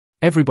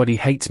Everybody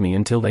hates me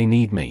until they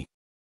need me.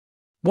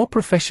 What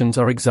professions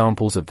are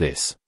examples of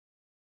this?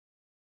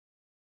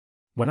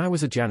 When I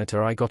was a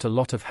janitor, I got a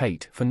lot of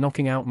hate for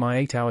knocking out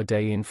my 8-hour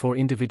day in 4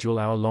 individual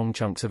hour-long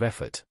chunks of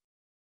effort.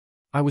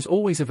 I was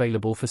always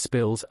available for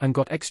spills and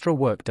got extra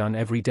work done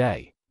every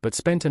day, but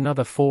spent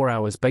another 4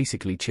 hours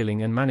basically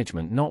chilling, and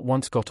management not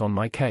once got on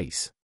my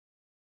case.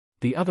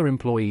 The other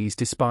employees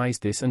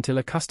despised this until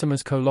a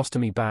customer's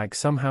colostomy bag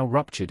somehow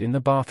ruptured in the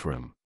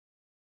bathroom.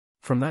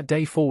 From that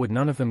day forward,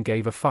 none of them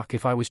gave a fuck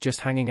if I was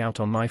just hanging out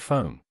on my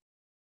phone.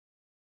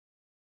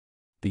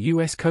 The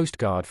US Coast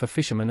Guard for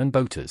fishermen and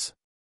boaters.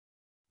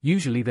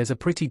 Usually there's a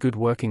pretty good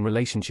working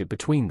relationship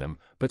between them,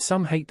 but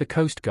some hate the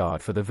Coast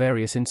Guard for the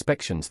various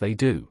inspections they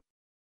do.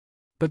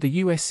 But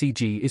the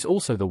USCG is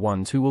also the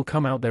ones who will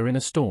come out there in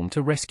a storm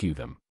to rescue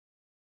them.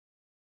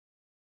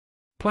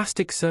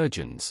 Plastic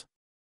surgeons.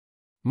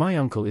 My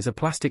uncle is a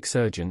plastic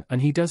surgeon and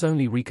he does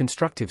only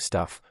reconstructive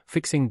stuff,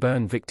 fixing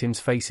burn victims'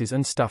 faces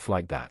and stuff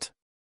like that.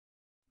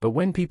 But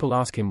when people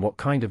ask him what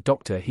kind of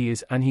doctor he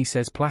is and he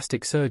says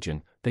plastic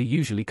surgeon, they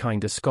usually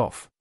kinda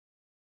scoff.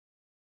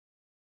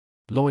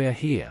 Lawyer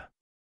here.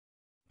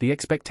 The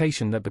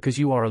expectation that because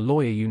you are a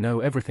lawyer you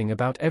know everything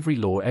about every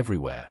law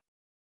everywhere.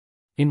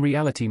 In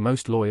reality,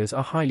 most lawyers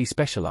are highly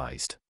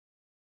specialized.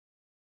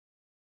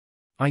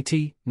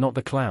 IT, not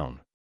the clown.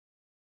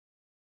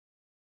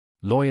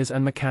 Lawyers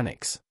and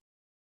mechanics.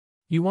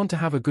 You want to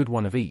have a good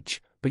one of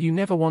each, but you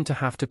never want to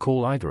have to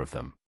call either of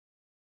them.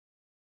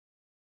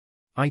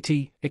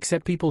 IT,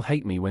 except people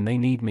hate me when they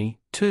need me,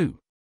 too.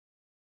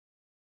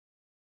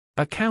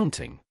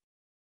 Accounting.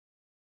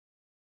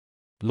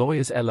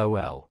 Lawyers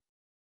LOL.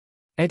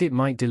 Edit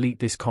might delete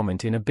this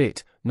comment in a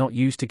bit, not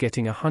used to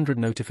getting 100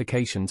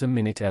 notifications a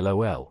minute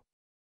LOL.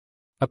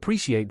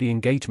 Appreciate the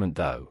engagement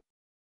though.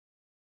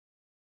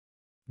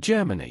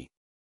 Germany.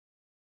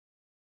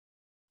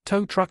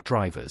 Tow truck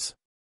drivers.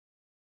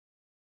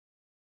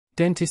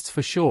 Dentists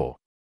for sure.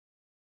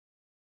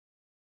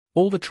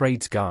 All the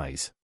trades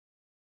guys.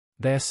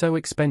 They're so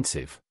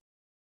expensive.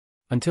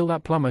 Until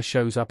that plumber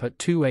shows up at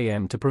 2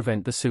 a.m. to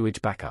prevent the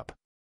sewage backup.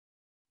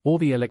 Or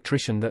the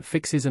electrician that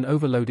fixes an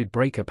overloaded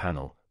breaker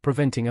panel,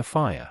 preventing a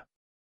fire.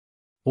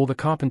 Or the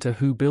carpenter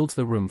who builds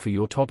the room for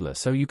your toddler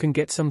so you can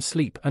get some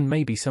sleep and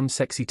maybe some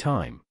sexy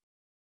time.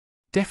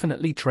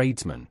 Definitely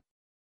tradesmen.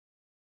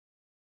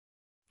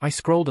 I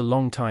scrolled a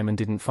long time and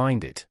didn't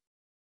find it.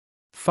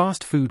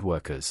 Fast food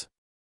workers.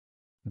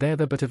 They're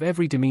the butt of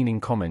every demeaning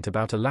comment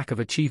about a lack of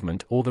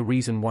achievement or the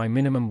reason why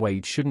minimum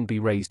wage shouldn't be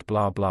raised,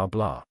 blah blah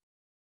blah.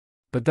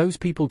 But those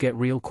people get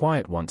real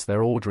quiet once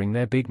they're ordering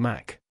their Big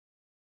Mac.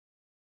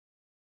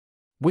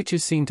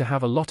 Witches seem to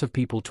have a lot of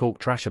people talk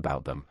trash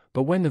about them,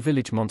 but when the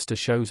village monster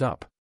shows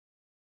up,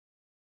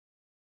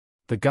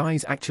 the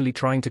guy's actually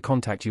trying to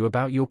contact you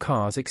about your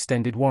car's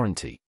extended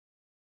warranty.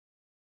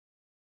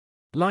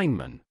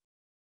 Lineman.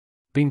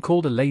 Been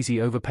called a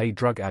lazy overpaid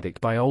drug addict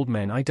by old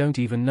men I don't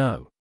even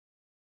know.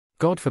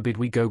 God forbid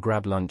we go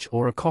grab lunch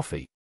or a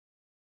coffee.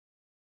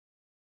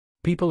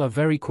 People are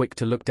very quick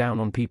to look down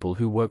on people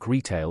who work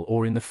retail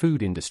or in the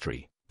food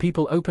industry.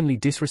 People openly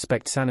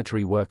disrespect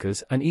sanitary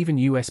workers and even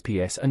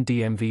USPS and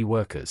DMV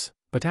workers,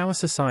 but our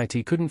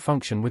society couldn't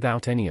function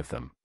without any of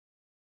them.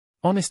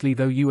 Honestly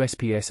though,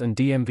 USPS and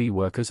DMV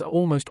workers are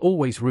almost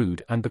always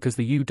rude, and because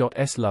the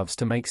U.S. loves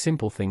to make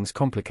simple things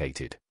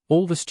complicated,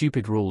 all the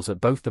stupid rules at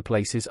both the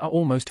places are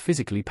almost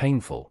physically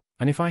painful,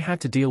 and if I had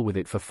to deal with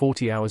it for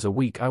 40 hours a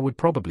week I would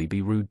probably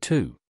be rude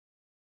too.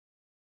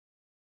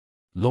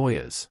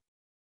 Lawyers.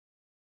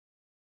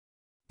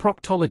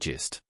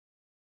 Proctologist.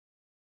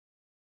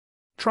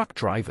 Truck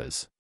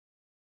drivers.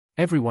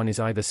 Everyone is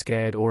either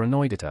scared or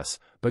annoyed at us,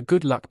 but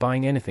good luck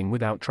buying anything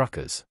without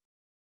truckers.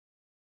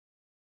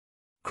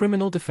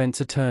 Criminal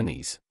defense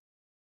attorneys.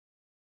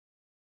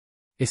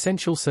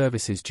 Essential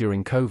services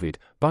during COVID,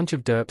 bunch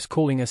of derps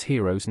calling us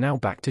heroes, now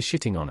back to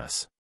shitting on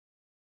us.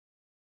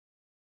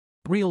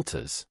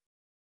 Realtors.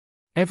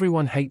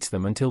 Everyone hates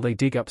them until they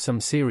dig up some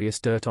serious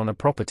dirt on a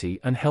property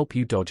and help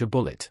you dodge a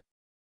bullet.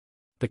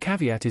 The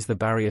caveat is the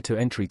barrier to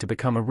entry to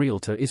become a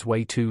realtor is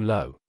way too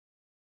low.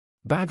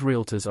 Bad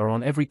realtors are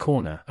on every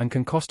corner and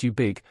can cost you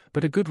big,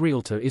 but a good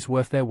realtor is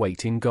worth their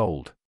weight in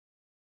gold.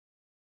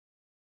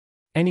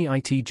 Any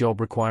IT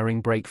job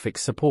requiring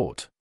break-fix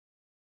support.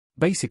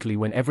 Basically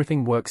when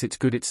everything works it's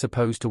good, it's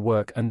supposed to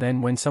work, and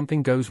then when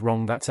something goes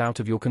wrong that's out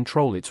of your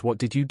control it's what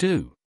did you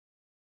do?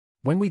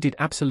 When we did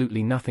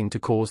absolutely nothing to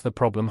cause the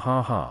problem,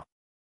 haha.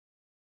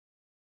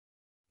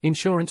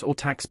 Insurance or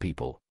tax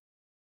people.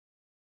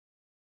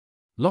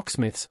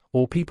 Locksmiths,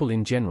 or people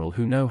in general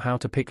who know how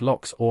to pick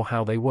locks or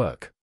how they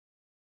work.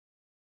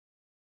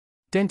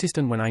 Dentist,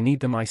 and when I need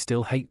them I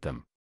still hate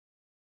them.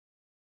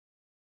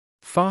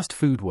 Fast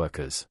food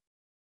workers.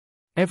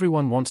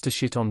 Everyone wants to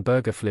shit on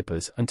burger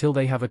flippers until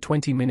they have a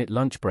 20-minute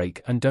lunch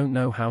break and don't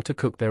know how to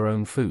cook their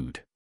own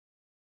food.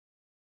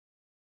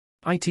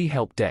 IT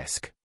help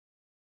desk.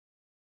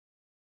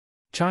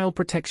 Child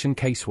protection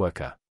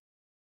caseworker.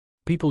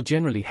 People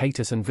generally hate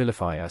us and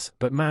vilify us,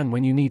 but man,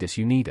 when you need us,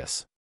 you need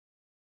us.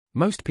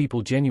 Most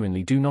people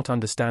genuinely do not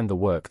understand the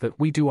work that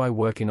we do. I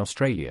work in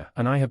Australia,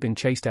 and I have been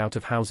chased out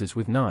of houses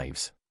with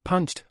knives,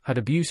 punched, had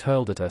abuse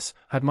hurled at us,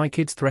 had my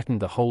kids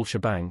threatened, the whole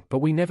shebang, but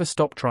we never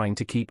stop trying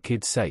to keep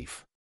kids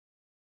safe.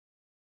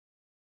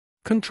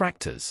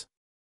 Contractors.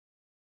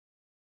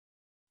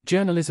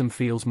 Journalism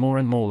feels more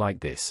and more like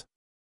this.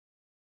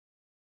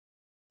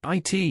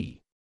 IT.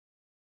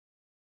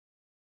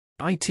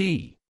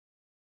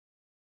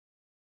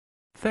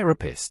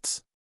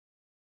 Therapists.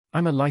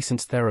 I'm a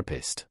licensed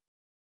therapist.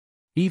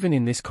 Even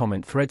in this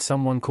comment thread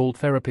someone called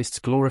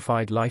therapists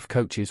glorified life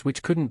coaches,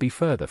 which couldn't be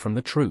further from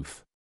the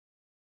truth.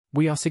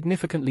 We are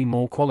significantly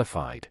more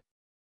qualified.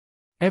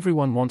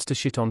 Everyone wants to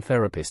shit on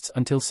therapists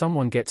until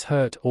someone gets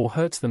hurt or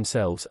hurts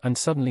themselves and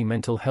suddenly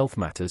mental health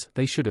matters,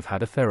 they should have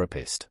had a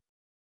therapist.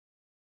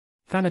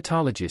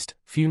 Thanatologist,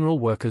 funeral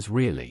workers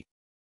really.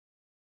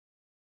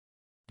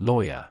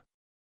 Lawyer.